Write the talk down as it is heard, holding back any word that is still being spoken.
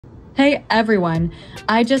Hey everyone,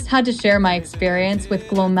 I just had to share my experience with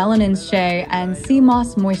GLO Melanin Shea and Sea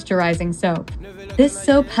Moss Moisturizing Soap. This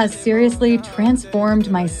soap has seriously transformed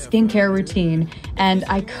my skincare routine, and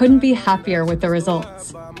I couldn't be happier with the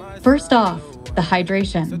results. First off, the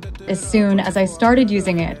hydration. As soon as I started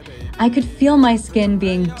using it, I could feel my skin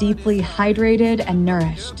being deeply hydrated and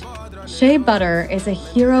nourished. Shea butter is a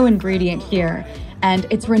hero ingredient here, and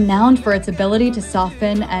it's renowned for its ability to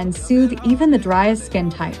soften and soothe even the driest skin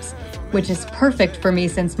types, which is perfect for me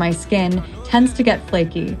since my skin tends to get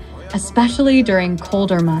flaky, especially during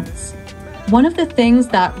colder months. One of the things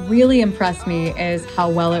that really impressed me is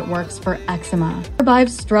how well it works for eczema.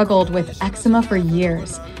 I've struggled with eczema for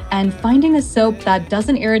years, and finding a soap that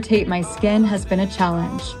doesn't irritate my skin has been a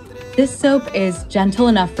challenge. This soap is gentle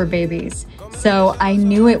enough for babies, so I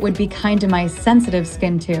knew it would be kind to my sensitive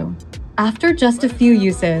skin too. After just a few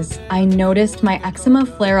uses, I noticed my eczema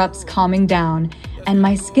flare-ups calming down, and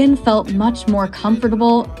my skin felt much more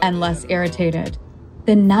comfortable and less irritated.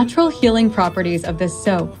 The natural healing properties of this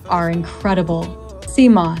soap are incredible. Sea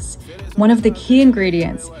moss, one of the key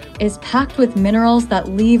ingredients, is packed with minerals that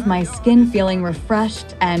leave my skin feeling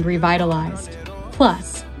refreshed and revitalized.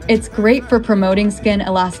 Plus, it's great for promoting skin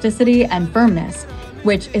elasticity and firmness,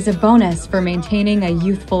 which is a bonus for maintaining a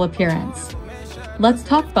youthful appearance. Let's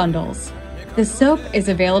talk bundles. The soap is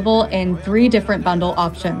available in 3 different bundle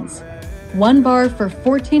options. 1 bar for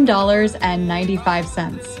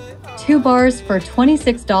 $14.95, 2 bars for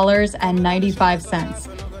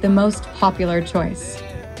 $26.95, the most popular choice,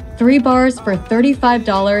 3 bars for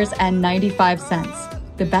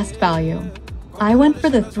 $35.95, the best value. I went for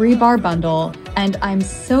the 3-bar bundle, and I'm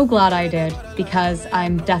so glad I did because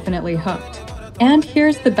I'm definitely hooked. And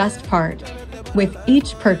here's the best part. With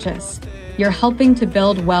each purchase, you're helping to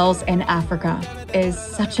build wells in Africa. It is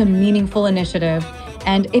such a meaningful initiative,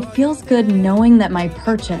 and it feels good knowing that my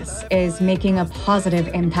purchase is making a positive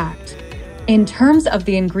impact. In terms of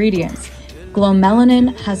the ingredients, GLO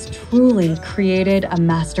Melanin has truly created a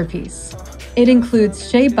masterpiece. It includes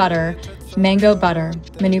shea butter, mango butter,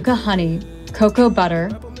 manuka honey, cocoa butter,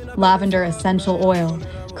 lavender essential oil,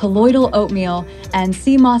 colloidal oatmeal, and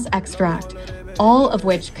sea moss extract, all of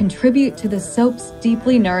which contribute to the soap's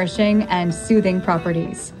deeply nourishing and soothing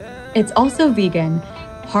properties. It's also vegan,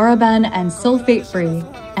 paraben and sulfate-free,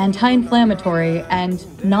 anti-inflammatory, and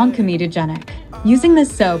non-comedogenic. Using this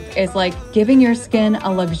soap is like giving your skin a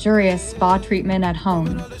luxurious spa treatment at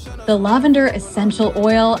home. The lavender essential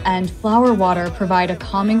oil and flower water provide a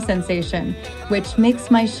calming sensation, which makes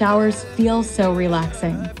my showers feel so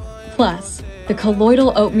relaxing. Plus, the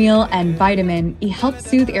colloidal oatmeal and vitamin E help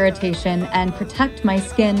soothe irritation and protect my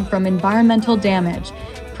skin from environmental damage,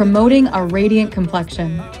 promoting a radiant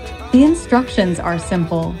complexion. The instructions are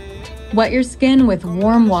simple. Wet your skin with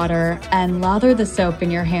warm water and lather the soap in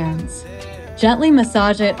your hands. Gently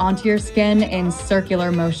massage it onto your skin in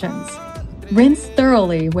circular motions. Rinse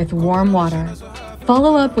thoroughly with warm water.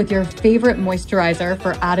 Follow up with your favorite moisturizer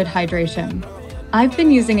for added hydration. I've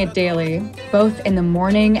been using it daily, both in the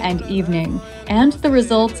morning and evening, and the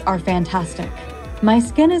results are fantastic. My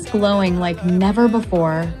skin is glowing like never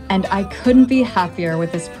before, and I couldn't be happier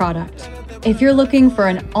with this product. If you're looking for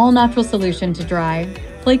an all-natural solution to dry,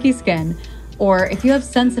 flaky skin, or if you have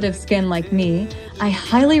sensitive skin like me, I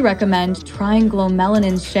highly recommend trying GLO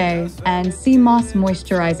Melanin Shea and Sea Moss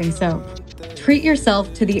Moisturizing Soap. Treat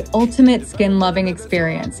yourself to the ultimate skin-loving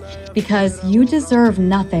experience because you deserve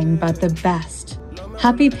nothing but the best.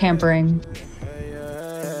 Happy pampering.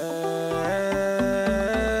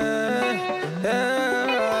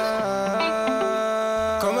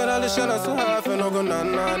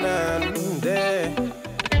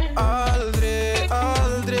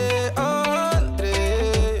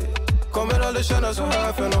 Känna så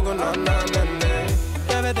här för någon annan än dig.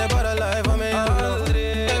 Jag vet det bara life för mig.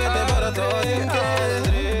 Aldrig. Jag vet det bara ta din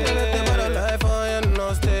tid. Jag vet det bara life för en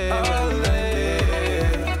och steg.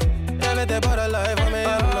 Jag vet det bara